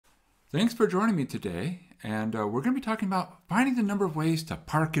Thanks for joining me today, and we're going to be talking about finding the number of ways to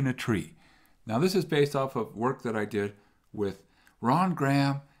park in a tree. Now, this is based off of work that I did with Ron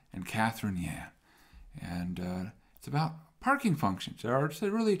Graham and Catherine Yan, and it's about parking functions, or it's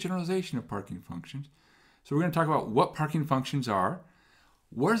really a generalization of parking functions. So we're going to talk about what parking functions are,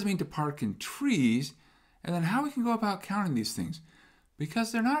 what does it mean to park in trees, and then how we can go about counting these things,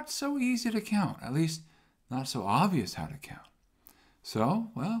 because they're not so easy to count, at least not so obvious how to count.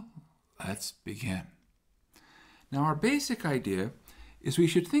 So, well, let's begin. Now, our basic idea is we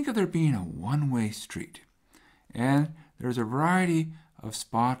should think of there being a one-way street, and there's a variety of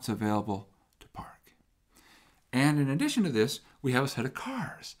spots available to park. And in addition to this, we have a set of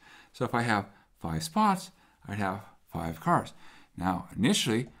cars. So if I have 5 spots, I'd have 5 cars. Now,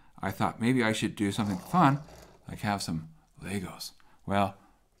 initially, I thought maybe I should do something fun, like have some Legos. Well,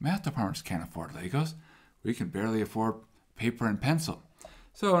 math departments can't afford Legos. We can barely afford paper and pencil.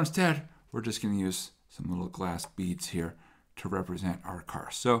 So instead, we're just going to use some little glass beads here to represent our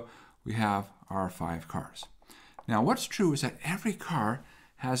cars. So we have our 5 cars. Now, what's true is that every car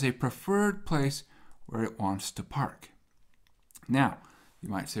has a preferred place where it wants to park. Now, you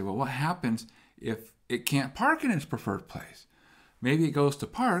might say, well, what happens if it can't park in its preferred place? Maybe it goes to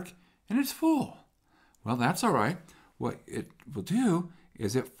park and it's full. Well, that's all right. What it will do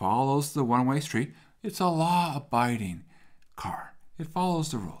is it follows the one-way street. It's a law-abiding car. It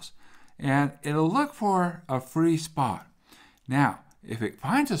follows the rules. And it'll look for a free spot. Now, if it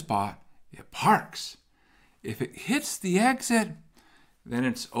finds a spot, it parks. If it hits the exit, then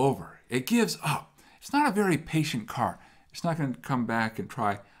it's over. It gives up. It's not a very patient car. It's not going to come back and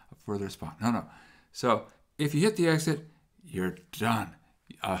try a further spot. No. So if you hit the exit, you're done.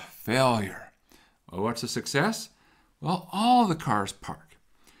 A failure. Well, what's a success? Well, all the cars park.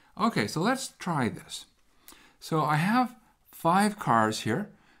 Okay, so let's try this. So I have 5 cars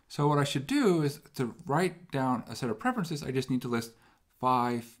here. So what I should do is to write down a set of preferences, I just need to list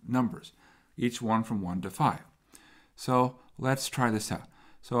 5 numbers, each one from 1 to 5. So let's try this out.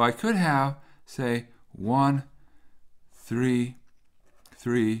 So I could have, say, 1, 3,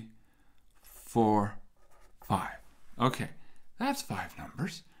 3, 4, 5. Okay, that's 5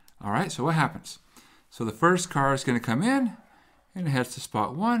 numbers. All right, so what happens? So the first car is going to come in and it heads to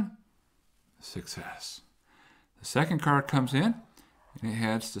spot 1, success. The second car comes in and it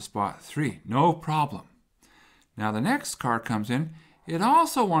heads to spot 3, no problem. Now the next car comes in, it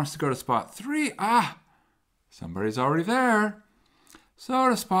also wants to go to spot 3. Somebody's already there. So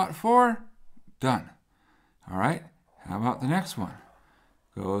to spot 4, done. All right, how about the next one?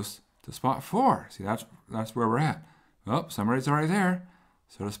 Goes to spot 4. See, that's where we're at. Oh, somebody's already there.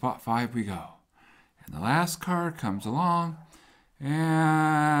 So to spot 5 we go. And the last car comes along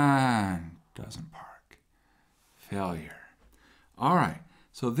and doesn't park. Failure. All right,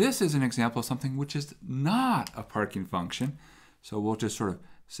 so this is an example of something which is not a parking function. So we'll just sort of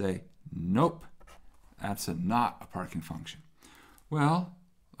say, nope, that's not a parking function. Well,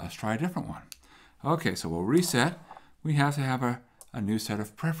 let's try a different one. Okay, so we'll reset. We have to have a new set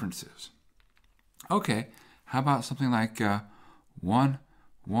of preferences. Okay, how about something like 1,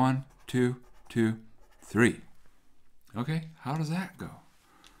 1, 2, 2, 3. Okay, how does that go?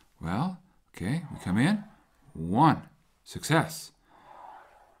 Well, okay, we come in, 1, success.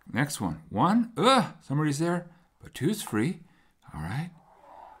 Next one, 1, somebody's there, but 2's free. All right,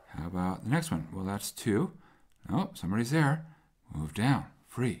 how about the next one? Well, that's 2. Nope, somebody's there, move down,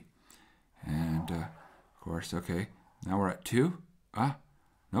 free. And of course, okay, now we're at 2.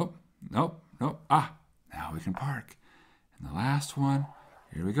 Nope, now we can park. And the last one,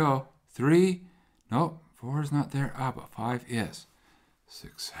 here we go, 3, nope, 4 is not there, but 5 is.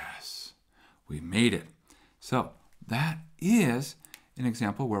 Success. We made it. So that is an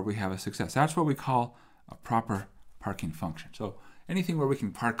example where we have a success. That's what we call a proper parking function. So anything where we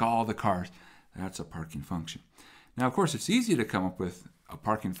can park all the cars, that's a parking function. Now, of course, it's easy to come up with a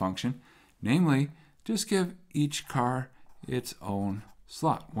parking function. Namely, just give each car its own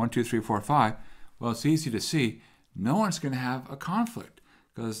slot. 1, 2, 3, 4, 5. Well, it's easy to see. No one's going to have a conflict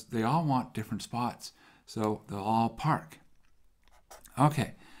because they all want different spots. So they'll all park.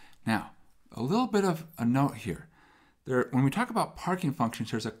 Okay, now a little bit of a note here. When we talk about parking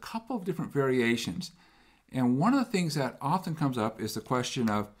functions, there's a couple of different variations. And one of the things that often comes up is the question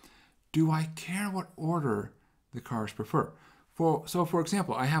of, do I care what order the cars prefer? So for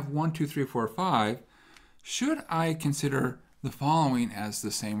example, I have 1, 2, 3, 4, 5. Should I consider the following as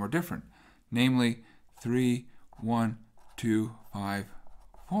the same or different? Namely, 3, 1, 2, 5,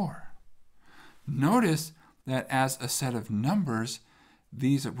 4. Notice that as a set of numbers,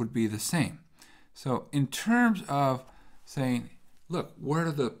 these would be the same. So in terms of saying, look, where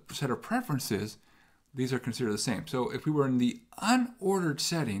are the set of preferences? These are considered the same. So if we were in the unordered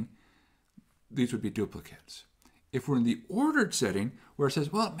setting, these would be duplicates. If we're in the ordered setting, where it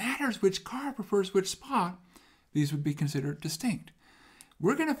says, well, it matters which car prefers which spot, these would be considered distinct.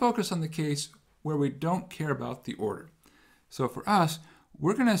 We're going to focus on the case where we don't care about the order. So for us,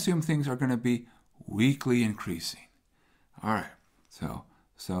 we're going to assume things are going to be weakly increasing. All right, so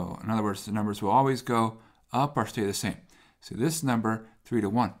in other words, the numbers will always go up or stay the same. So this number, 3 to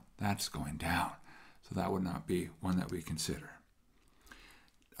 1, that's going down. So that would not be one that we consider.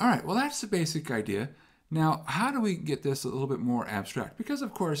 All right, well, that's the basic idea. Now, how do we get this a little bit more abstract? Because,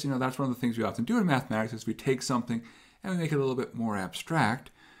 of course, that's one of the things we often do in mathematics is we take something and we make it a little bit more abstract.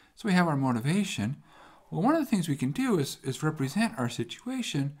 So we have our motivation. Well, one of the things we can do is represent our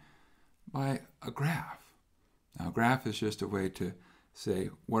situation by a graph. Now, a graph is just a way to say,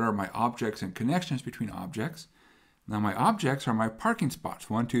 what are my objects and connections between objects? Now, my objects are my parking spots,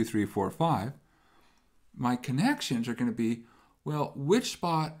 1, 2, 3, 4, 5. My connections are going to be, well, which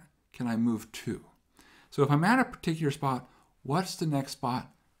spot can I move to? So if I'm at a particular spot, what's the next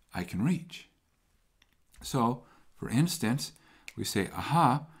spot I can reach? So, for instance, we say,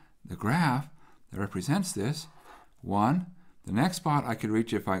 aha, the graph that represents this, 1, the next spot I could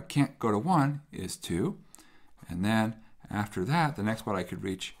reach if I can't go to 1 is 2, and then after that, the next spot I could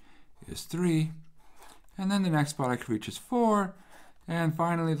reach is 3, and then the next spot I could reach is 4, and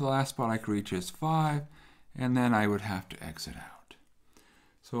finally the last spot I could reach is 5, and then I would have to exit out.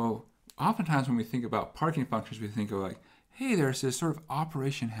 So oftentimes when we think about parking functions, we think of like, hey, there's this sort of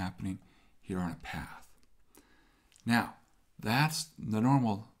operation happening here on a path. Now, that's the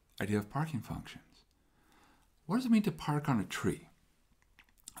normal idea of parking functions. What does it mean to park on a tree?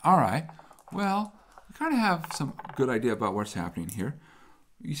 All right, well, we kind of have some good idea about what's happening here.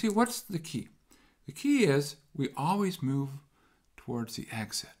 You see, what's the key? The key is we always move towards the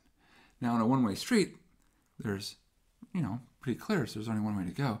exit. Now, on a one-way street, there's, pretty clear, so there's only one way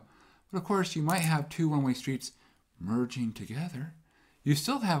to go. But of course, you might have two one-way streets merging together. You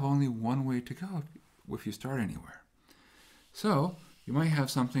still have only one way to go if you start anywhere. So you might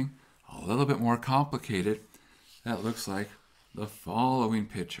have something a little bit more complicated that looks like the following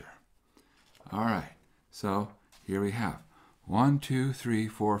picture. All right, so here we have 1, 2, 3,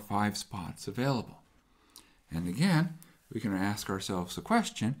 4, 5 spots available. And again, we can ask ourselves the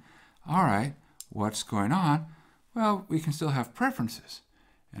question, all right, what's going on? Well, we can still have preferences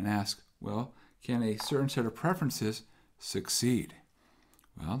and ask, well, can a certain set of preferences succeed?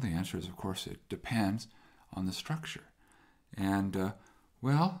 Well, the answer is, of course, it depends on the structure. And,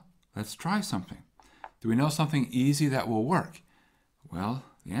 well, let's try something. Do we know something easy that will work? Well,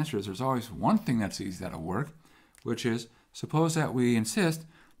 the answer is there's always one thing that's easy that'll work, which is suppose that we insist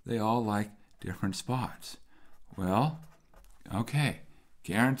they all like different spots. Well, okay,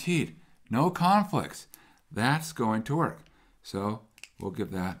 guaranteed, no conflicts. That's going to work. So we'll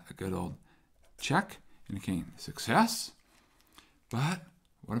give that a good old check, indicating success. But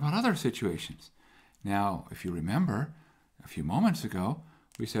what about other situations? Now, if you remember, a few moments ago,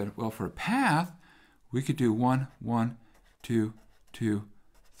 we said, well, for a path, we could do 1, 1, 2, 2,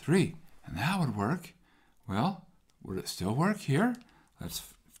 3, and that would work. Well, would it still work here?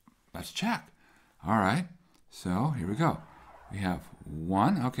 Let's check. All right, so here we go. We have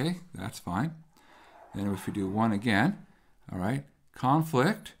 1, okay, that's fine. Then if we do 1 again, all right,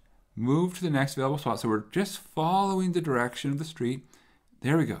 conflict, move to the next available spot. So we're just following the direction of the street.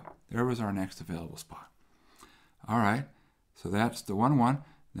 There we go. There was our next available spot. All right, so that's the 1, 1.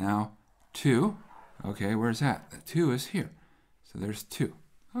 Now 2, okay, where's that? The 2 is here. So there's 2.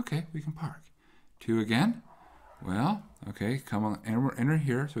 Okay, we can park. 2 again. Well, okay, come on, enter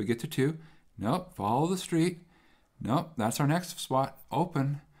here. So we get to 2. Nope, follow the street. Nope, that's our next spot.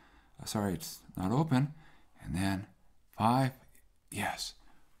 Open. Sorry, it's not open. And then 5. Yes,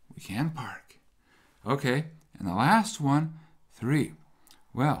 we can park. Okay, and the last one, 3.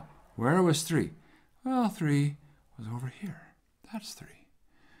 Well, where was 3? Well, 3 was over here. That's 3.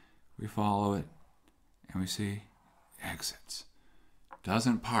 We follow it, and we see exits.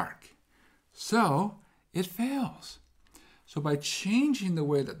 Doesn't park. So it fails. So by changing the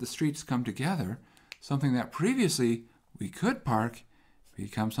way that the streets come together, something that previously we could park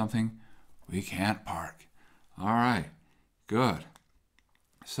becomes something we can't park. All right, good.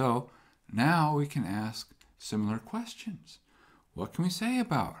 So now we can ask similar questions. What can we say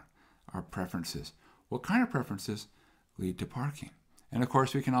about our preferences? What kind of preferences lead to parking? And of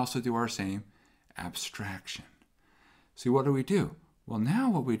course, we can also do our same abstraction. See, what do? Well, now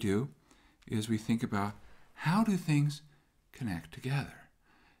what we do is we think about how do things connect together.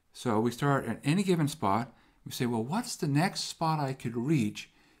 So we start at any given spot, We say, well, what's the next spot I could reach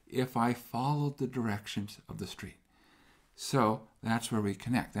if I followed the directions of the street? So that's where we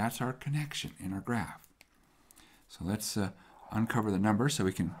connect. That's our connection in our graph. So let's uncover the numbers so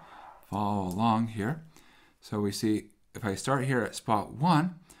we can follow along here. So we see if I start here at spot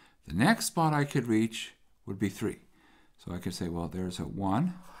 1, the next spot I could reach would be 3. So I could say, well, there's a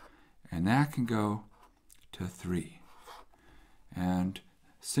 1, and that can go to 3. And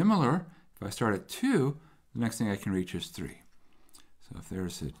similar, if I start at 2, the next thing I can reach is 3. So if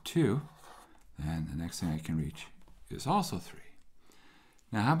there's a 2, then the next thing I can reach is also 3.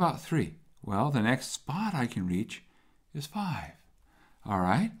 Now how about 3? Well, the next spot I can reach is 5. All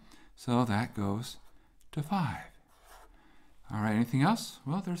right, so that goes to 5. All right, anything else?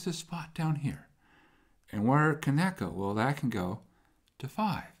 Well, there's this spot down here. And where can that go? Well, that can go to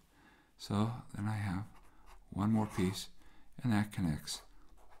 5. So then I have one more piece, and that connects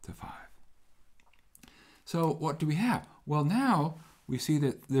to 5. So what do we have? Well, now we see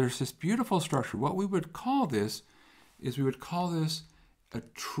that there's this beautiful structure. What we would call this is we would call this a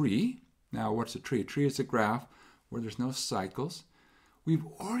tree. Now, what's a tree? A tree is a graph where there's no cycles. We've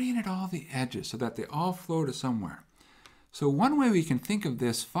oriented all the edges so that they all flow to somewhere. So one way we can think of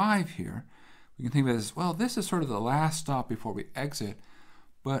this 5 here, we can think of it as, well, this is sort of the last stop before we exit.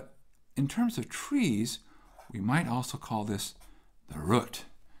 But in terms of trees, we might also call this the root.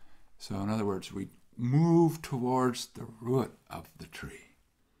 So in other words, we move towards the root of the tree.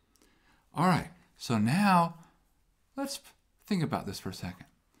 All right, so now let's think about this for a second.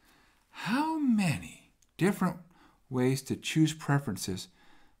 How many different ways to choose preferences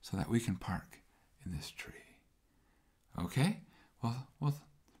so that we can park in this tree? Okay, well,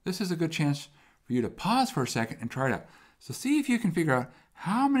 this is a good chance for you to pause for a second and try it out. So see if you can figure out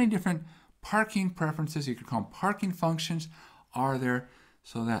how many different parking preferences, you could call them parking functions, are there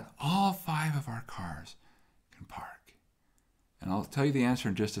so that all 5 of our cars can park. And I'll tell you the answer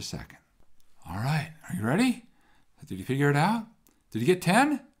in just a second. All right, are you ready? Did you figure it out? Did you get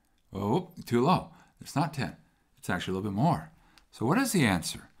 10? Oh, too low. It's not 10. It's actually a little bit more. So what is the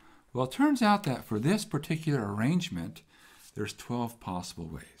answer? Well, it turns out that for this particular arrangement, there's 12 possible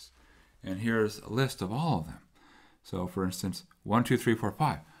ways. And here's a list of all of them. So for instance, 1, 2, 3, 4,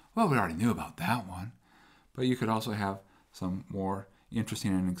 5. Well, we already knew about that one. But you could also have some more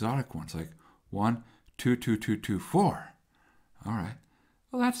interesting and exotic ones, like 1, 2, 2, 2, 2, 4. All right.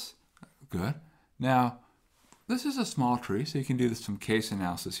 Well, that's good. Now, this is a small tree, so you can do some case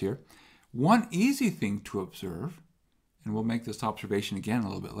analysis here. One easy thing to observe, and we'll make this observation again a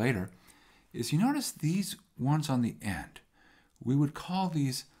little bit later, is you notice these ones on the end. We would call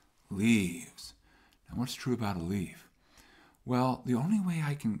these leaves. Now, what's true about a leaf? Well, the only way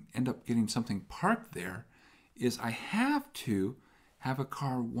I can end up getting something parked there is I have to have a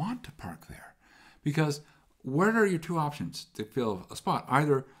car want to park there. Because what are your two options to fill a spot?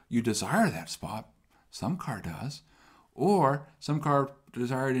 Either you desire that spot, some car does, or some car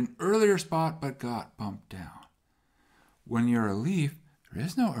desired an earlier spot but got bumped down. When you're a leaf, there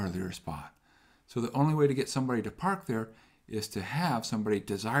is no earlier spot. So the only way to get somebody to park there is to have somebody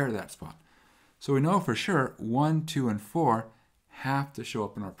desire that spot. So we know for sure 1, 2, and 4 have to show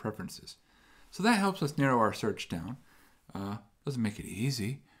up in our preferences. So that helps us narrow our search down. Doesn't make it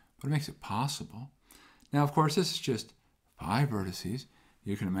easy, but it makes it possible. Now, of course, this is just 5 vertices.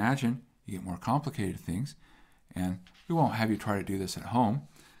 You can imagine you get more complicated things, and we won't have you try to do this at home.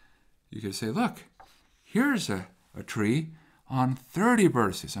 You could say, look, here's a tree on 30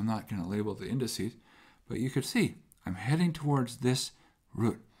 vertices. I'm not going to label the indices, but you could see I'm heading towards this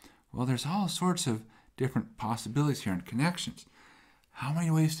root. Well, there's all sorts of different possibilities here and connections. How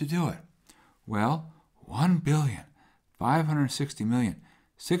many ways to do it? Well,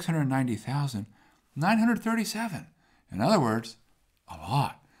 1,560,690,937. In other words, a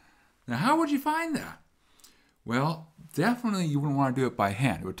lot. Now, how would you find that? Well, definitely you wouldn't want to do it by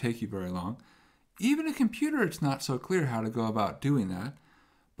hand. It would take you very long. Even a computer, it's not so clear how to go about doing that.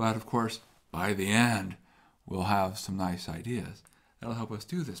 But of course, by the end, we'll have some nice ideas that'll help us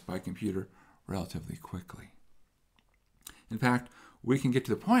do this by computer relatively quickly. In fact, we can get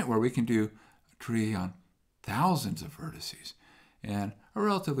to the point where we can do a tree on thousands of vertices in a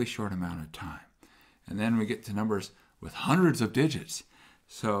relatively short amount of time. And then we get to numbers with hundreds of digits.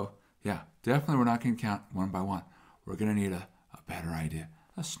 So yeah, definitely we're not going to count one by one. We're going to need a better idea,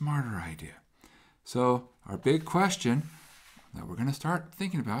 a smarter idea. So our big question that we're going to start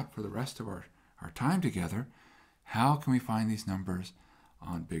thinking about for the rest of our time together, how can we find these numbers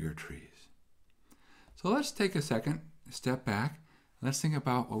on bigger trees? So let's take a step back. Let's think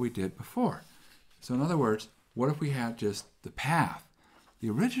about what we did before. So in other words, what if we had just the path, the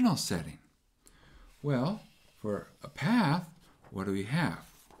original setting? Well, for a path, what do we have?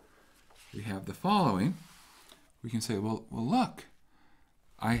 We have the following. We can say, well look,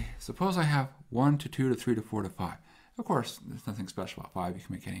 I suppose I have 1 to 2 to 3 to 4 to 5. Of course, there's nothing special about 5. You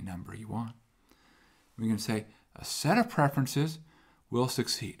can make any number you want. We can say a set of preferences will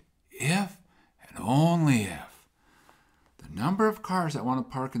succeed if and only if the number of cars that want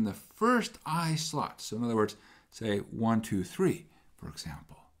to park in the first I slot, so in other words, say 1, 2, 3, for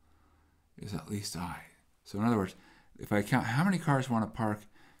example, is at least I. So in other words, if I count how many cars want to park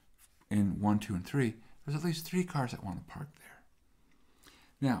in 1, 2, and 3, there's at least 3 cars that want to park there.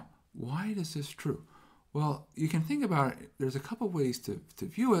 Now, why is this true? Well, you can think about it. There's a couple ways to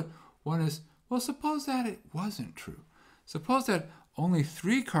view it. One is, well, suppose that it wasn't true. Suppose that only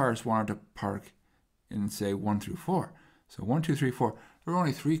 3 cars wanted to park in, say, 1 through 4. So 1, 2, 3, 4, there were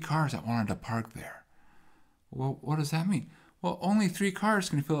only 3 cars that wanted to park there. Well, what does that mean? Well, only 3 cars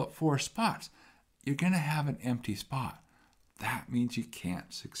can fill up 4 spots. You're going to have an empty spot. That means you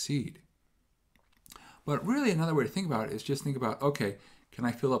can't succeed. But really, another way to think about it is just think about, okay, can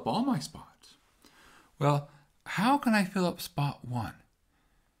I fill up all my spots? Well, how can I fill up spot 1?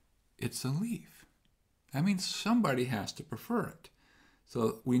 It's a leaf. That means somebody has to prefer it.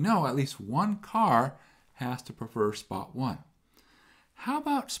 So we know at least 1 car has to prefer spot 1. How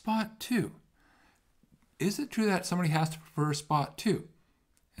about spot 2? Is it true that somebody has to prefer spot 2?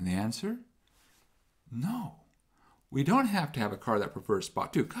 And the answer? No. We don't have to have a car that prefers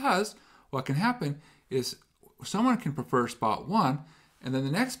spot 2, because what can happen is someone can prefer spot 1, and then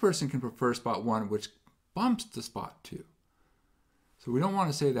the next person can prefer spot 1, which bumps to spot 2. So we don't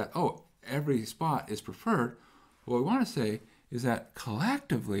want to say that, oh, every spot is preferred. What we want to say is that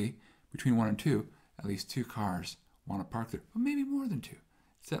collectively, between 1 and 2, at least 2 cars want to park there, but maybe more than 2.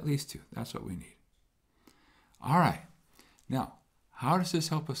 It's at least 2. That's what we need. All right. Now, how does this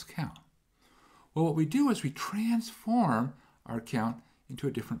help us count? Well, what we do is we transform our count into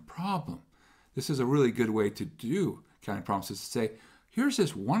a different problem. This is a really good way to do counting problems, is to say, here's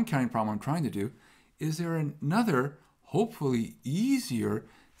this one counting problem I'm trying to do. Is there another, hopefully easier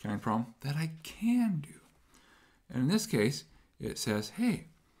counting problem that I can do? And in this case, it says, hey,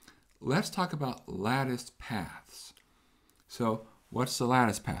 let's talk about lattice paths. So what's the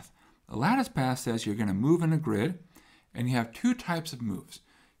lattice path? A lattice path says you're going to move in a grid, and you have 2 types of moves.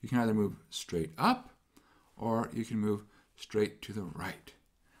 You can either move straight up, or you can move straight to the right.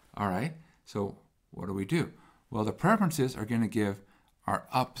 All right, so what do? Well, the preferences are going to give our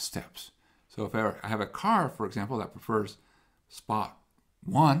up steps. So if I have a car, for example, that prefers spot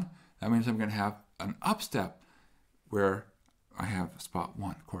 1, that means I'm going to have an up step where I have spot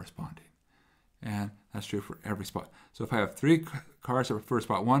 1 corresponding. And that's true for every spot. So if I have 3 cars that prefer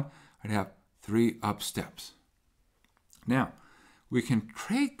spot 1, I'd have 3 up steps. Now, we can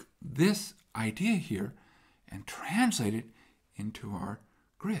take this idea here and translate it into our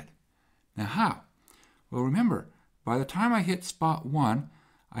grid. Now how? Well, remember, by the time I hit spot 1,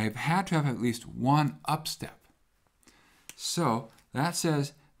 I have had to have at least 1 up step. So that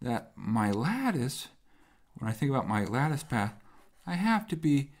says that my lattice, when I think about my lattice path, I have to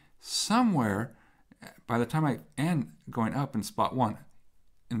be somewhere by the time I end going up in spot 1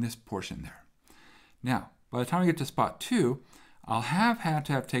 in this portion there. Now, by the time I get to spot 2, I'll have had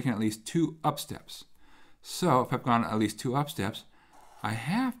to have taken at least 2 up steps. So if I've gone at least 2 up steps, I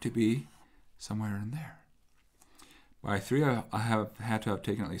have to be somewhere in there. By 3, I have had to have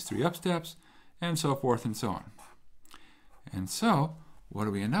taken at least 3 up steps, and so forth and so on. And so, what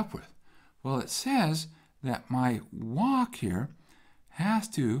do we end up with? Well, it says that my walk here has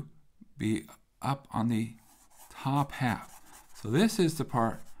to be up on the top half. So this is the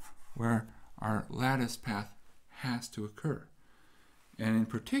part where our lattice path has to occur. And in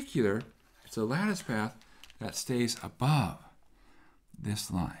particular, it's a lattice path that stays above this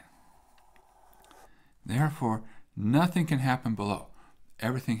line. Therefore, nothing can happen below.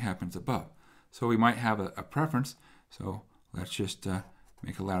 Everything happens above. So we might have a preference. So let's just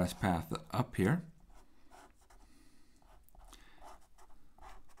make a lattice path up here.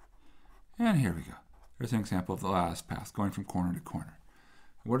 And here we go. There's an example of the lattice path going from corner to corner.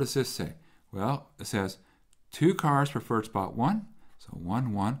 What does this say? Well, it says 2 cars preferred spot 1. So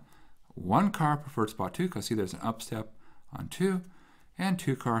 1, 1. 1 car preferred spot 2, because see there's an up step on 2. And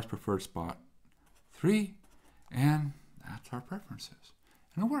 2 cars preferred spot 3. And that's our preferences.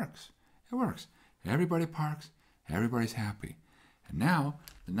 And it works. It works. Everybody parks. Everybody's happy. And now,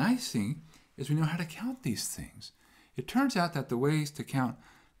 the nice thing is we know how to count these things. It turns out that the ways to count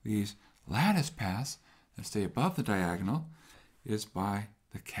these lattice paths that stay above the diagonal is by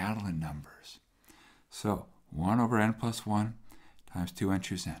the Catalan numbers. So 1 over n plus 1 times 2n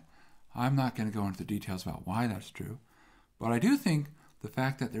choose n. I'm not going to go into the details about why that's true, but I do think the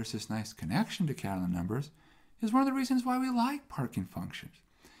fact that there's this nice connection to Catalan numbers is one of the reasons why we like parking functions,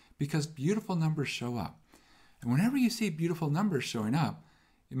 because beautiful numbers show up. And whenever you see beautiful numbers showing up,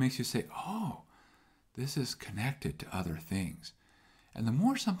 it makes you say, oh, this is connected to other things. And the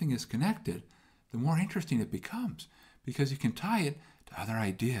more something is connected, the more interesting it becomes, because you can tie it to other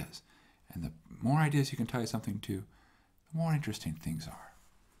ideas. And the more ideas you can tie something to, the more interesting things are.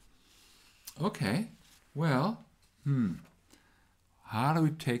 Okay, well, how do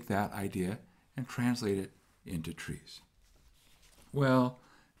we take that idea and translate it into trees? Well,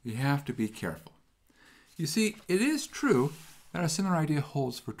 you have to be careful. You see, it is true that a similar idea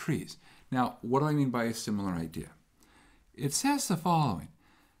holds for trees. Now, what do I mean by a similar idea? It says the following.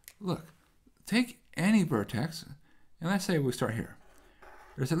 Look, take any vertex, and let's say we start here.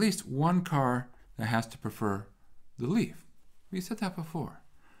 There's at least one car that has to prefer the leaf. We said that before.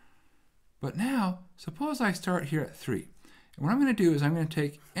 But now, suppose I start here at 3. And what I'm going to do is I'm going to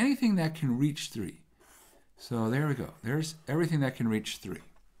take anything that can reach 3. So there we go. There's everything that can reach 3.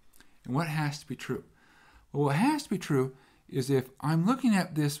 And what has to be true? Well, what has to be true is if I'm looking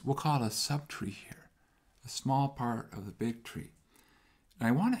at this, we'll call it a subtree here, a small part of the big tree. And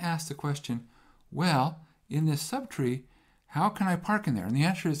I want to ask the question, well, in this subtree, how can I park in there? And the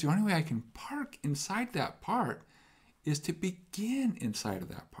answer is the only way I can park inside that part is to begin inside of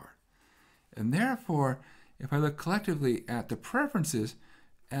that part. And therefore, if I look collectively at the preferences,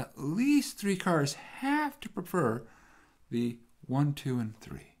 at least 3 cars have to prefer the 1, 2, and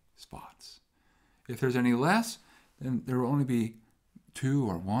 3 spots. If there's any less, then there will only be 2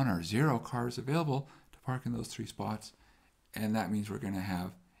 or 1 or 0 cars available to park in those 3 spots, and that means we're going to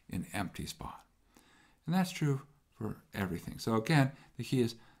have an empty spot. And that's true for everything. So again, the key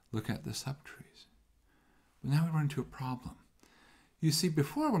is look at the subtrees. But now we run into a problem. You see,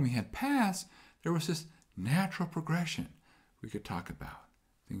 before when we had paths, there was this natural progression we could talk about,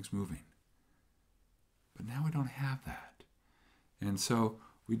 things moving. But now we don't have that. And so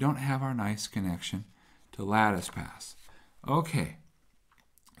we don't have our nice connection to lattice paths. Okay,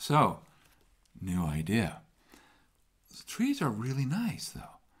 so new idea. Trees are really nice,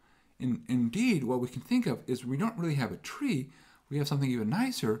 though. Indeed, what we can think of is we don't really have a tree, we have something even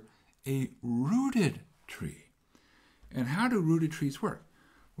nicer, a rooted tree. And how do rooted trees work?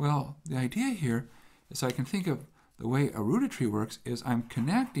 Well, the idea here is I can think of the way a rooted tree works is I'm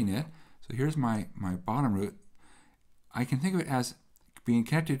connecting it. So here's my bottom root. I can think of it as being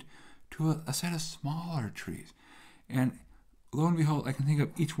connected to a set of smaller trees. And lo and behold, I can think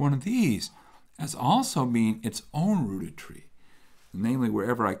of each one of these as also being its own rooted tree. Namely,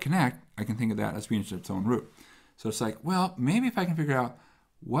 wherever I connect, I can think of that as being its own root. So it's like, well, maybe if I can figure out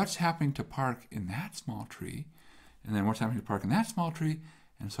what's happening to park in that small tree, and then what's happening to park in that small tree,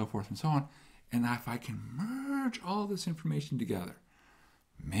 and so forth and so on, and if I can merge all this information together,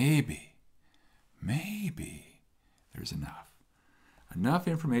 maybe there's enough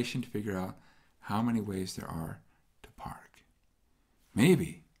information to figure out how many ways there are to park.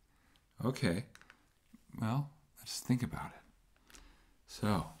 Maybe. Okay, well, let's think about it.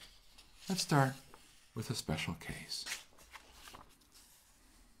 So, let's start with a special case.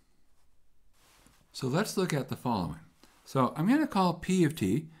 So let's look at the following. So I'm going to call P of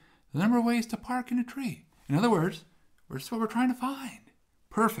t the number of ways to park in a tree. In other words, that's what we're trying to find.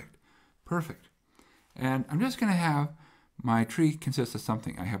 Perfect. And I'm just going to have my tree consist of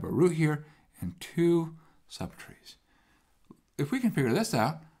something. I have a root here and 2 subtrees. If we can figure this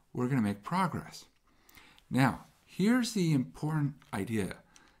out, we're going to make progress. Now, here's the important idea,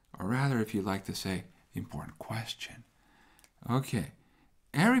 or rather, if you'd like to say, the important question. Okay,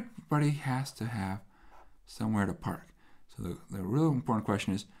 everybody has to have somewhere to park. So the real important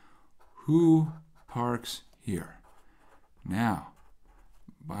question is, who parks here? Now,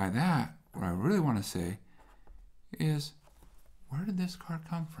 by that, what I really want to say is, where did this car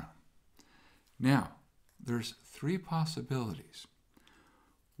come from? Now, there's 3 possibilities.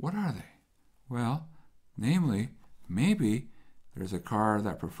 What are they? Well, namely, maybe there's a car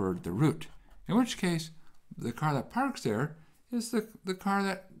that preferred the route, in which case the car that parks there is the car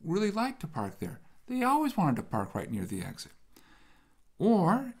that really liked to park there. They always wanted to park right near the exit.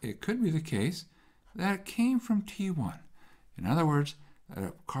 Or it could be the case that it came from T1. In other words, that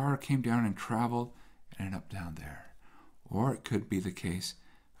a car came down and traveled and ended up down there. Or it could be the case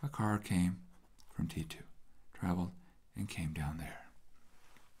a car came from T2, traveled and came down there.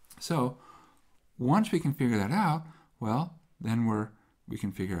 So once we can figure that out, well, then we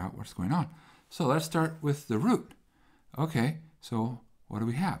can figure out what's going on. So let's start with the root. Okay, so what do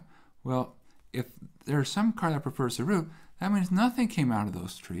we have? Well, if there's some car that prefers the root, that means nothing came out of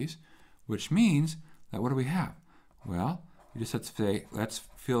those trees, which means that what do we have? Well, you just have to say, let's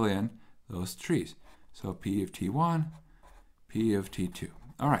fill in those trees. So P of T1, P of T2.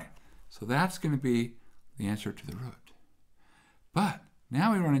 All right, so that's going to be the answer to the root. But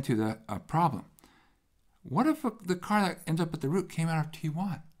now we run into a problem. What if the car that ends up at the root came out of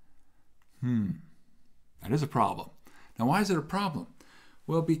T1? That is a problem. Now, why is it a problem?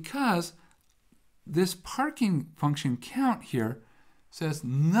 Well, because this parking function count here says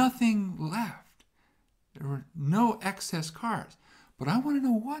nothing left. There were no excess cars. But I want to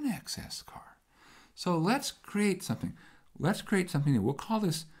know one excess car. So let's create something. Let's create something new. We'll call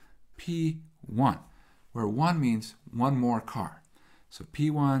this P1, where 1 means one more car. So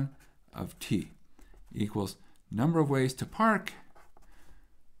P1 of T equals number of ways to park.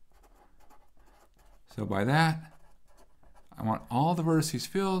 So by that, I want all the vertices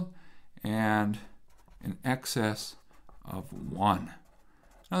filled and an excess of 1.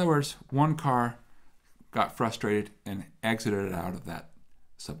 In other words, one car got frustrated and exited out of that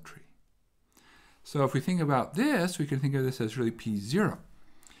subtree. So if we think about this, we can think of this as really P0.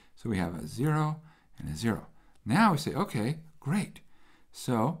 So we have a 0 and a 0. Now we say, okay, great.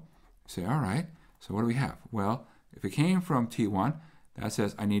 So say, all right, so what do we have? Well, if it came from T1, that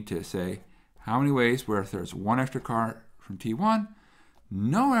says I need to say how many ways where if there's one extra car from T1,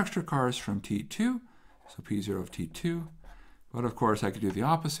 no extra cars from T2, so P0 of T2. But of course, I could do the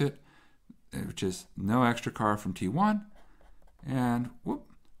opposite, which is no extra car from T1, and whoop,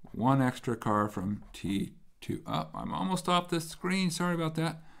 one extra car from T2. Oh, I'm almost off the screen. Sorry about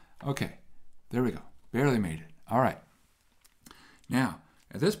that. Okay, there we go. Barely made it. All right. Now,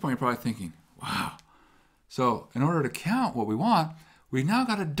 at this point, you're probably thinking, wow. So in order to count what we want, we now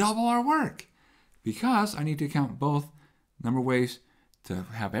got to double our work because I need to count both number of ways to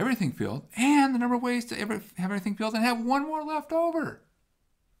have everything filled and the number of ways to have everything filled and have one more left over.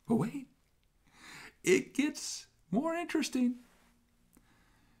 But wait, it gets more interesting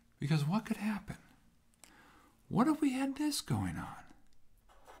because what could happen? What if we had this going on?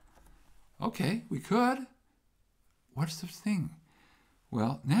 Okay, we could. What's the thing?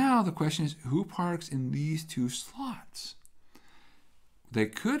 Well, now the question is, who parks in these two slots? They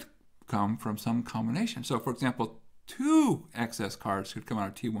could come from some combination. So, for example, 2 excess cars could come out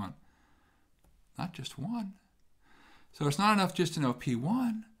of T1, not just 1. So it's not enough just to know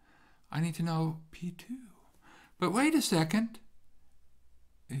P1. I need to know P2. But wait a second.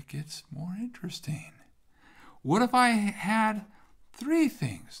 It gets more interesting. What if I had 3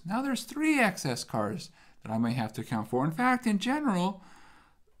 things? Now there's 3 excess cars that I may have to account for. In fact, in general,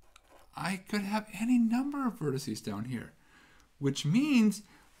 I could have any number of vertices down here, which means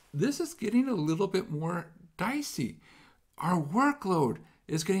this is getting a little bit more dicey. Our workload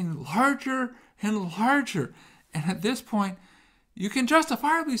is getting larger and larger. And at this point, you can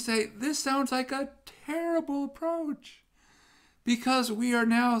justifiably say this sounds like a terrible approach because we are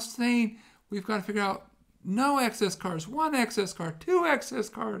now saying we've got to figure out no excess cars, 1 excess car, 2 excess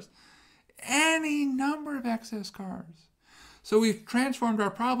cars, any number of excess cars. So we've transformed our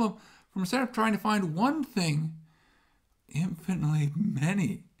problem from instead of trying to find one thing, infinitely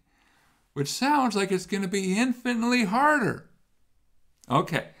many, which sounds like it's going to be infinitely harder.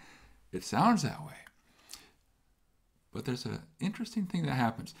 Okay, it sounds that way. But there's an interesting thing that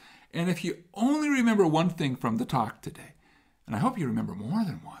happens. And if you only remember one thing from the talk today, and I hope you remember more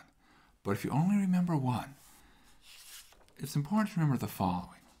than one, but if you only remember one, it's important to remember the following.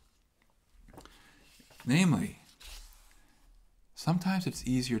 Namely, sometimes it's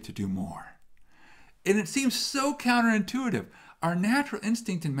easier to do more. And it seems so counterintuitive. Our natural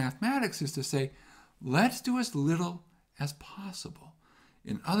instinct in mathematics is to say, let's do as little as possible.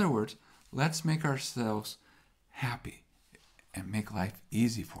 In other words, let's make ourselves happy and make life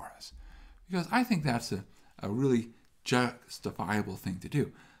easy for us. Because I think that's a really justifiable thing to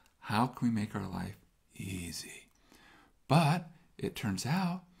do. How can we make our life easy? But it turns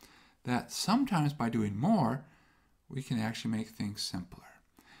out that sometimes by doing more, we can actually make things simpler.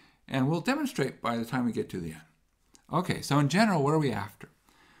 And we'll demonstrate by the time we get to the end. Okay, so in general, what are we after?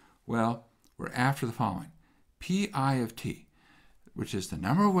 Well, we're after the following. Pi of t, which is the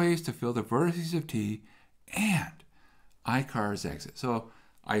number of ways to fill the vertices of t, and I cars exit. So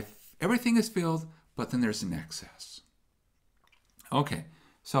everything is filled, but then there's an excess. Okay,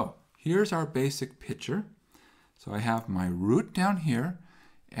 so here's our basic picture. So I have my root down here,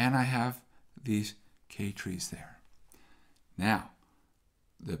 and I have these k trees there. Now,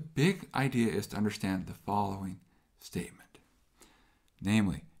 the big idea is to understand the following statement.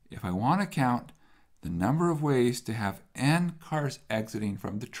 Namely, if I want to count the number of ways to have n cars exiting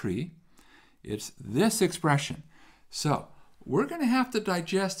from the tree, it's this expression. So we're going to have to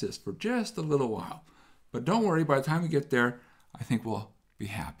digest this for just a little while. But don't worry, by the time we get there, I think we'll be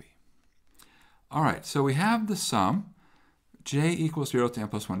happy. All right, so we have the sum, j equals 0 to n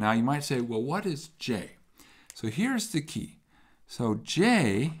plus 1. Now you might say, well, what is j? So here's the key. So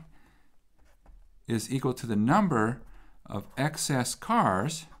j is equal to the number of excess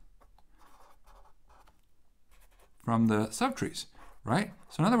cars from the subtrees, right?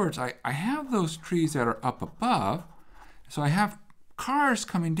 So in other words, I have those trees that are up above, so I have cars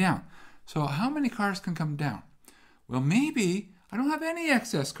coming down. So how many cars can come down? Well, maybe I don't have any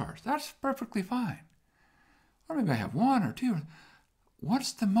excess cars. That's perfectly fine. Or maybe I have one or two.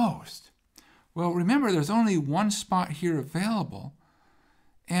 What's the most? Well, remember, there's only one spot here available,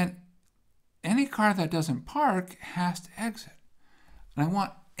 and any car that doesn't park has to exit. And I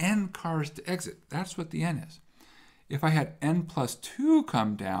want n cars to exit. That's what the n is. If I had n plus 2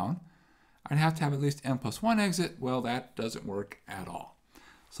 come down, I'd have to have at least n plus 1 exit. Well, that doesn't work at all.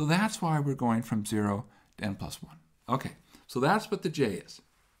 So that's why we're going from 0 to n plus 1. Okay, so that's what the j is.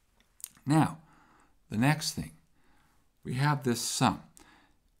 Now, the next thing, we have this sum.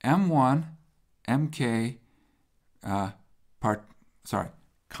 M1, MK,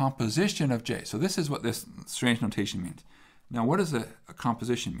 composition of j. So this is what this strange notation means. Now, what does a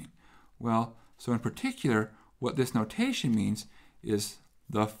composition mean? Well, so in particular, what this notation means is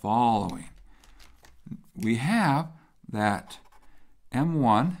the following. We have that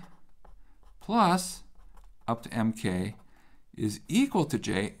M1 plus up to MK is equal to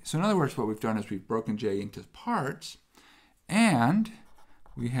j. So in other words, what we've done is we've broken j into parts, and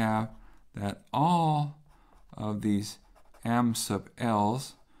we have that all of these m sub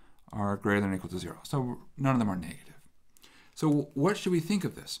l's are greater than or equal to 0. So none of them are negative. So what should we think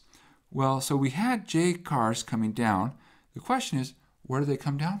of this? Well, so we had j cars coming down. The question is, where do they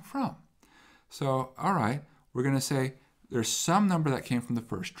come down from? So, all right, we're going to say there's some number that came from the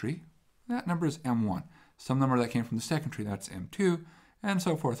first tree. That number is m1. Some number that came from the second tree, that's m2, and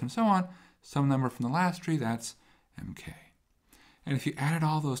so forth and so on. Some number from the last tree, that's mk. And if you added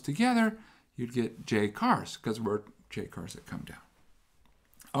all those together, you'd get j cars, because we're j cars that come down.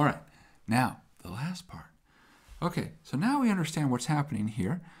 All right, now the last part. Okay, so now we understand what's happening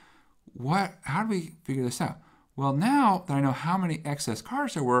here. How do we figure this out? Well, now that I know how many excess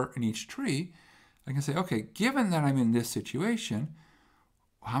cars there were in each tree, I can say, okay, given that I'm in this situation,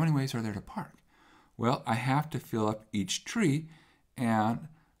 how many ways are there to park? Well, I have to fill up each tree, and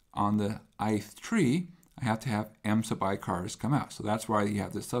on the ith tree, I have to have m sub I cars come out. So that's why you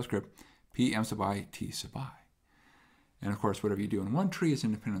have this subscript p m sub I t sub I. And of course, whatever you do in one tree is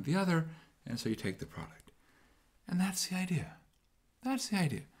independent of the other, and so you take the product. And that's the idea. That's the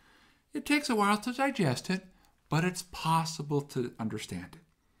idea. It takes a while to digest it, but it's possible to understand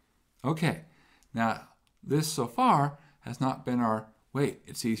it. Okay, now this so far has not been our, wait,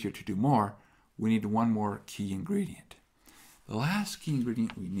 it's easier to do more. We need one more key ingredient. The last key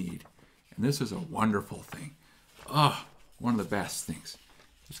ingredient we need, and this is a wonderful thing, one of the best things,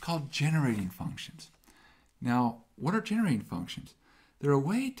 it's called generating functions. Now, what are generating functions? They're a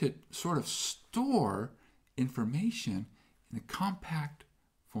way to sort of store information in a compact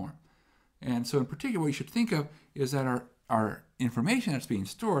form. And so in particular, what you should think of is that our information that's being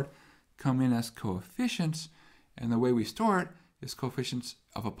stored come in as coefficients, and the way we store it is coefficients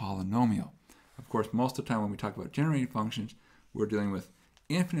of a polynomial. Of course, most of the time when we talk about generating functions, we're dealing with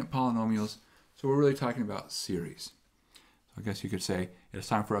infinite polynomials, so we're really talking about series. So I guess you could say it's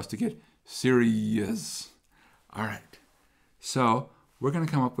time for us to get serious. All right, so we're going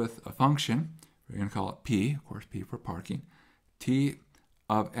to come up with a function. We're going to call it p, of course, p for parking, t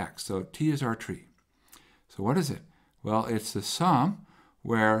of x. So t is our tree. So what is it? Well, it's the sum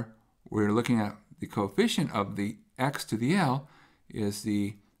where we're looking at the coefficient of the x to the l is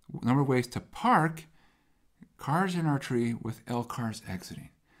the number of ways to park cars in our tree with l cars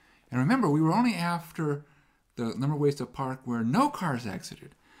exiting. And remember, we were only after the number of ways to park where no cars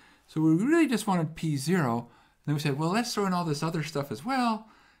exited. So we really just wanted p0. Then we said, well, let's throw in all this other stuff as well,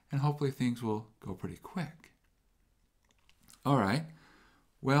 and hopefully things will go pretty quick. All right.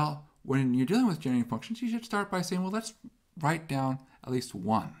 Well, when you're dealing with generating functions, you should start by saying, well, let's write down at least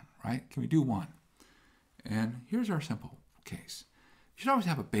one, right? Can we do one? And here's our simple case. You should always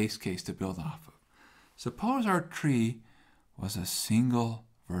have a base case to build off of. Suppose our tree was a single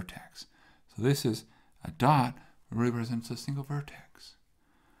vertex. So this is a dot that represents a single vertex.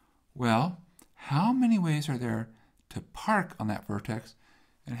 Well, how many ways are there to park on that vertex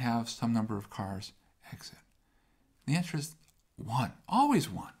and have some number of cars exit? The answer is one, always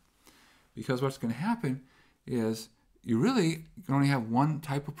one. Because what's going to happen is you really can only have one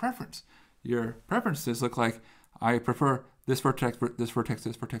type of preference. Your preferences look like, I prefer this vertex, this vertex,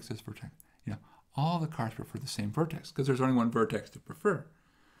 this vertex, this vertex. You know, all the cars prefer the same vertex because there's only one vertex to prefer.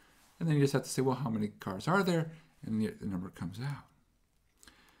 And then you just have to say, well, how many cars are there? And the number comes out.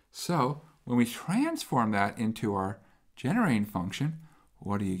 So when we transform that into our generating function,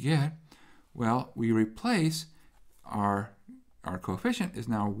 what do you get? Well, we replace our coefficient is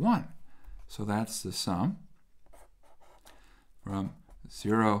now 1. So that's the sum from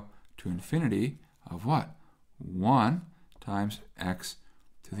 0 to infinity of what? 1 times x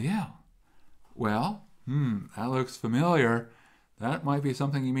to the L. Well, that looks familiar. That might be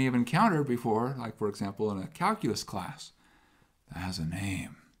something you may have encountered before, like, for example, in a calculus class. That has a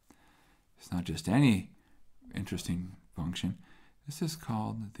name. It's not just any interesting function. This is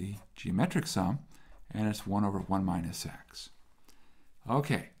called the geometric sum, and it's 1 over 1 minus x.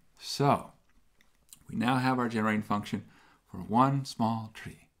 Okay, so we now have our generating function for one small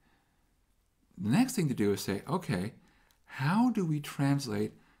tree. The next thing to do is say, okay, how do we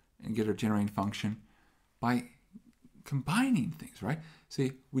translate and get our generating function? By combining things, right?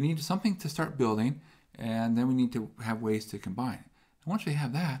 See, we need something to start building, and then we need to have ways to combine it. And once we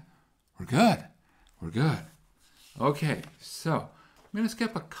have that, we're good. We're good. Okay, so I'm going to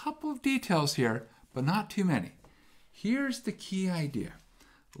skip a couple of details here, but not too many. Here's the key idea.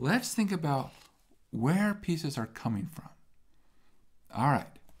 Let's think about where pieces are coming from. All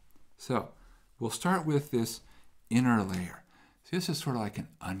right, so we'll start with this inner layer. See, this is sort of like an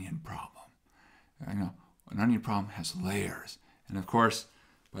onion problem. I know an onion problem has layers, and of course,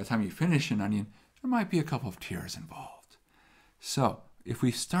 by the time you finish an onion, there might be a couple of tears involved. So if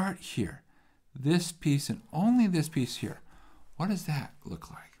we start here, this piece and only this piece here, what does that look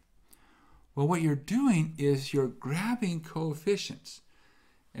like? Well, what you're doing is you're grabbing coefficients.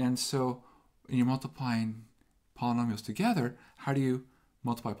 And so when you're multiplying polynomials together, how do you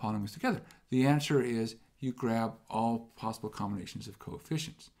multiply polynomials together? The answer is you grab all possible combinations of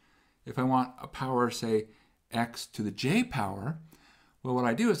coefficients. If I want a power, say, x to the j power, well, what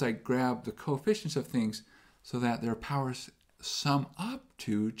I do is I grab the coefficients of things so that their powers sum up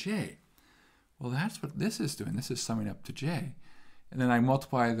to j. Well, that's what this is doing. This is summing up to j. And then I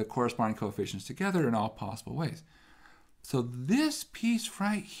multiply the corresponding coefficients together in all possible ways. So this piece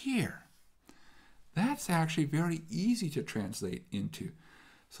right here, that's actually very easy to translate into.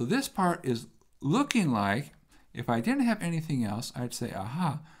 So this part is looking like, if I didn't have anything else, I'd say,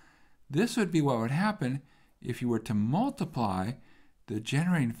 aha, this would be what would happen if you were to multiply the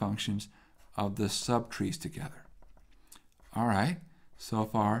generating functions of the subtrees together. All right, so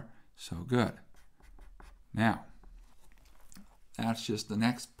far, so good. Now, that's just the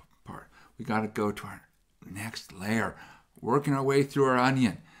next part. We got to go to our next layer, working our way through our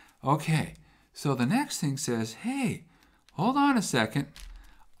onion. Okay, so the next thing says, hey, hold on a second.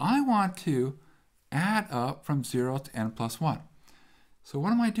 I want to add up from 0 to n plus 1. So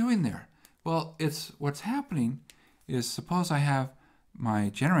what am I doing there? Well, what's happening is, suppose I have my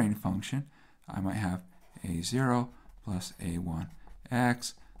generating function. I might have a0 plus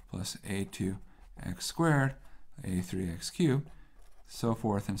a1x plus a2x squared, a3x cubed, so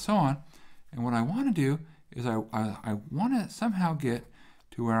forth and so on. And what I want to do is I want to somehow get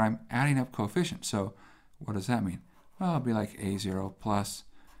to where I'm adding up coefficients. So what does that mean? Well, it'll be like a0 plus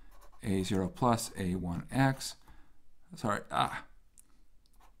a1x,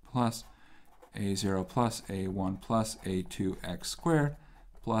 plus a0 plus a1 plus a2x squared,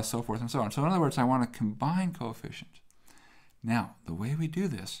 plus so forth and so on. So in other words, I want to combine coefficients. Now, the way we do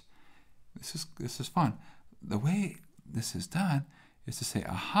this is fun. The way this is done is to say,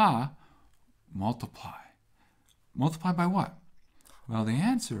 aha, multiply. Multiply by what? Well, the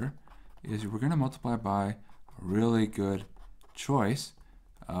answer is we're going to multiply by a really good choice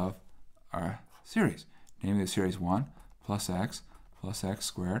of our series, namely the series 1 plus x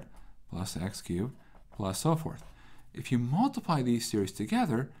squared plus x cubed plus so forth. If you multiply these series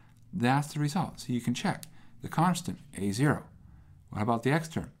together, that's the result. So you can check the constant a0. What about the x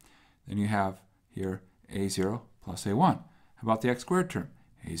term? Then you have here a0 plus a1. How about the x squared term?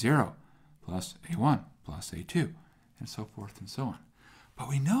 a0 plus a1 plus a2, and so forth and so on. But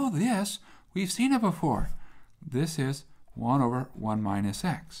we know this. We've seen it before. This is 1 over 1 minus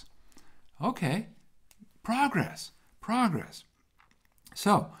x. Okay, progress.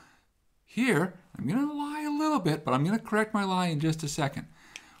 So here, I'm going to lie a little bit, but I'm going to correct my lie in just a second.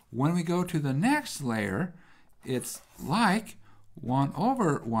 When we go to the next layer, it's like 1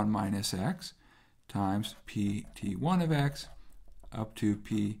 over 1 minus x times pt1 of x up to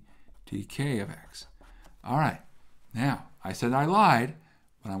ptk of x. All right, now, I said I lied,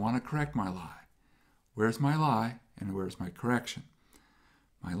 but I want to correct my lie. Where's my lie and where's my correction?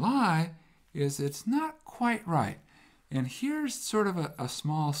 My lie is it's not quite right. And here's sort of a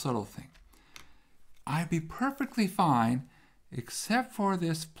small subtle thing. I'd be perfectly fine except for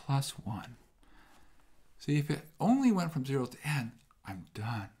this plus 1. See, if it only went from 0 to n, I'm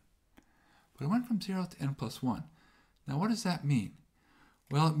done. But it went from 0 to n plus 1. Now what does that mean?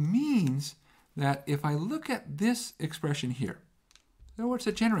 Well, it means that if I look at this expression here, so it's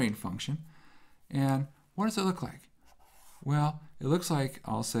a generating function, and what does it look like? Well, it looks like,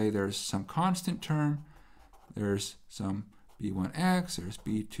 I'll say there's some constant term, there's some b1x, there's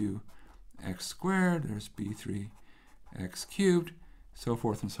b2x squared, there's b3x cubed, so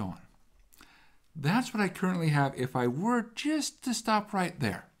forth and so on. That's what I currently have if I were just to stop right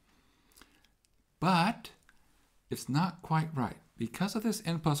there. But it's not quite right. Because of this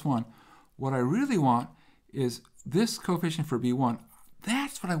n plus 1, what I really want is this coefficient for b1,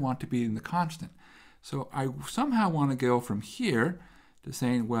 that's what I want to be in the constant. So I somehow want to go from here to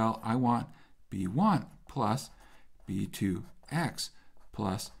saying, well, I want b1 plus b2x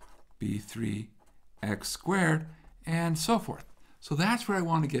plus b3x squared, and so forth. So that's where I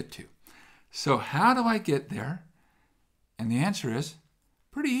want to get to. So how do I get there? And the answer is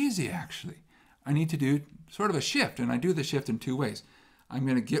pretty easy, actually. I need to do sort of a shift, and I do the shift in two ways. I'm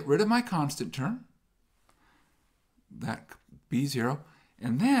going to get rid of my constant term, that b0,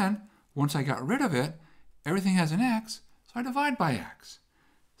 and then once I got rid of it, everything has an x, so I divide by x.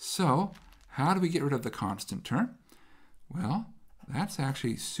 So how do we get rid of the constant term? Well, that's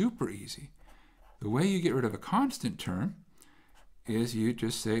actually super easy. The way you get rid of a constant term is you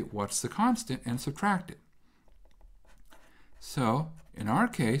just say, what's the constant, and subtract it. So in our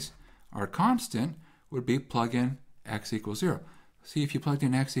case, our constant would be plug in x equals 0. See, if you plugged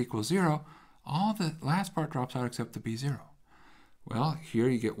in x equals 0, all the last part drops out except the b0. Well, here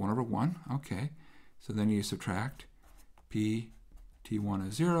you get 1 over 1. Okay, so then you subtract p t1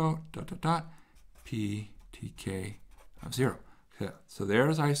 of 0, dot, dot, dot, p tk of 0. Okay, so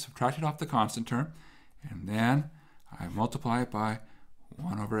there's, I subtracted off the constant term, and then I multiply it by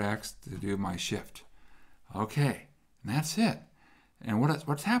 1 over x to do my shift. Okay, and that's it. And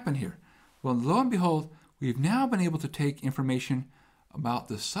what's happened here? Well, lo and behold, we've now been able to take information about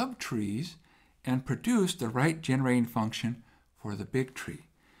the subtrees and produce the right generating function for the big tree.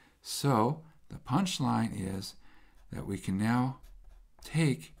 So the punchline is that we can now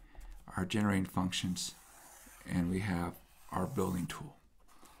take our generating functions and we have our building tool.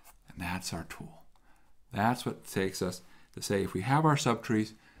 And that's our tool. That's what takes us to say if we have our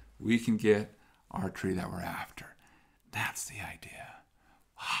subtrees, we can get our tree that we're after. That's the idea.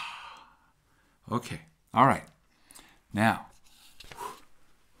 Okay, all right. Now,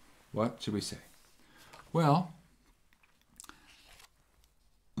 what should we say? Well,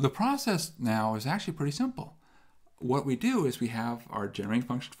 the process now is actually pretty simple. What we do is we have our generating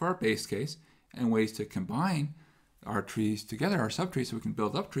function for our base case and ways to combine our trees together, our subtrees, so we can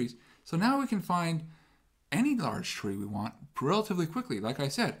build up trees. So now we can find any large tree we want relatively quickly. Like I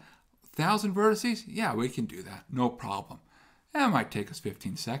said, 1,000 vertices, yeah, we can do that, no problem. That might take us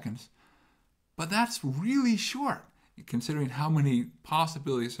 15 seconds, but that's really short considering how many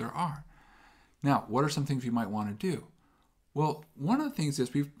possibilities there are. Now, what are some things we might want to do? Well, one of the things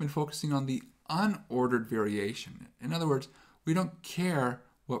is we've been focusing on the unordered variation. In other words, we don't care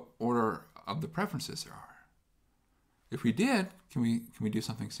what order of the preferences there are. If we did, can we do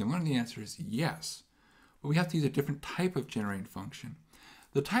something similar? And the answer is yes. But we have to use a different type of generating function.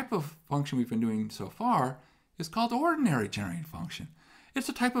 The type of function we've been doing so far is called ordinary generating function. It's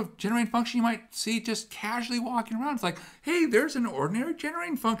a type of generating function you might see just casually walking around. It's like, hey, there's an ordinary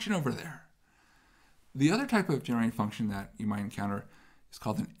generating function over there. The other type of generating function that you might encounter is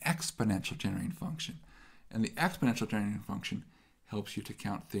called an exponential generating function. And the exponential generating function helps you to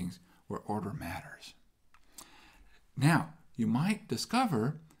count things where order matters. Now, you might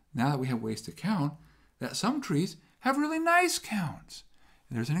discover, now that we have ways to count, that some trees have really nice counts.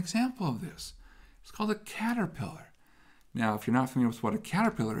 And there's an example of this. It's called a caterpillar. Now, if you're not familiar with what a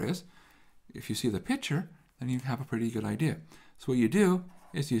caterpillar is, if you see the picture, then you have a pretty good idea. So what you do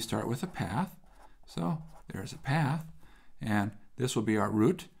is you start with a path. So there's a path, and this will be our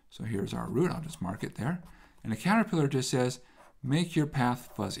root. So here's our root. I'll just mark it there. And a caterpillar just says, make your path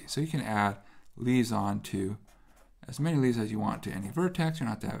fuzzy. So you can add leaves on to as many leaves as you want to any vertex. You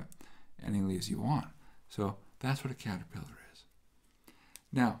don't have to have any leaves you want. So that's what a caterpillar is.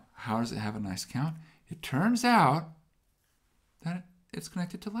 Now, how does it have a nice count? It turns out that it's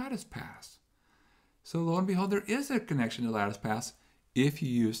connected to lattice paths. So lo and behold, there is a connection to lattice paths if you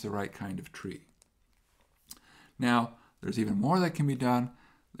use the right kind of tree. Now, there's even more that can be done.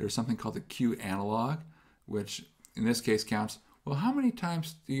 There's something called the Q analog, which in this case counts, well, how many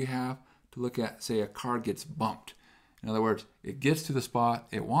times do you have to look at, say, a car gets bumped? In other words, it gets to the spot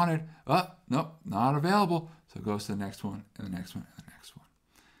it wanted. Oh, nope, not available. So it goes to the next one, and the next one, and the next one.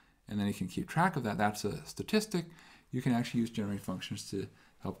 And then you can keep track of that. That's a statistic. You can actually use generate functions to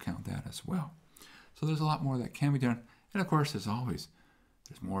help count that as well. So there's a lot more that can be done. And of course, as always,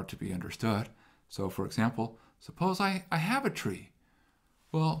 there's more to be understood. So for example, suppose I have a tree.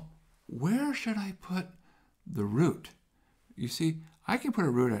 Well, where should I put the root? You see, I can put a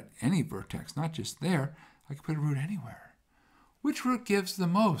root at any vertex, not just there. I can put a root anywhere. Which root gives the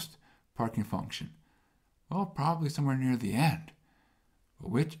most parking function? Well, probably somewhere near the end.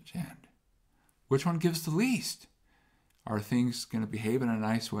 But which end? Which one gives the least? Are things going to behave in a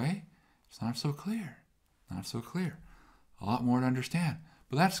nice way? It's not so clear. Not so clear. A lot more to understand.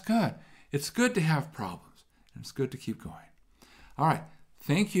 But that's good. It's good to have problems. And it's good to keep going. All right.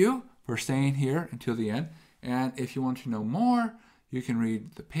 Thank you for staying here until the end. And if you want to know more, you can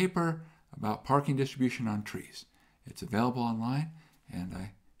read the paper about parking distribution on trees. It's available online, and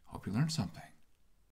I hope you learned something.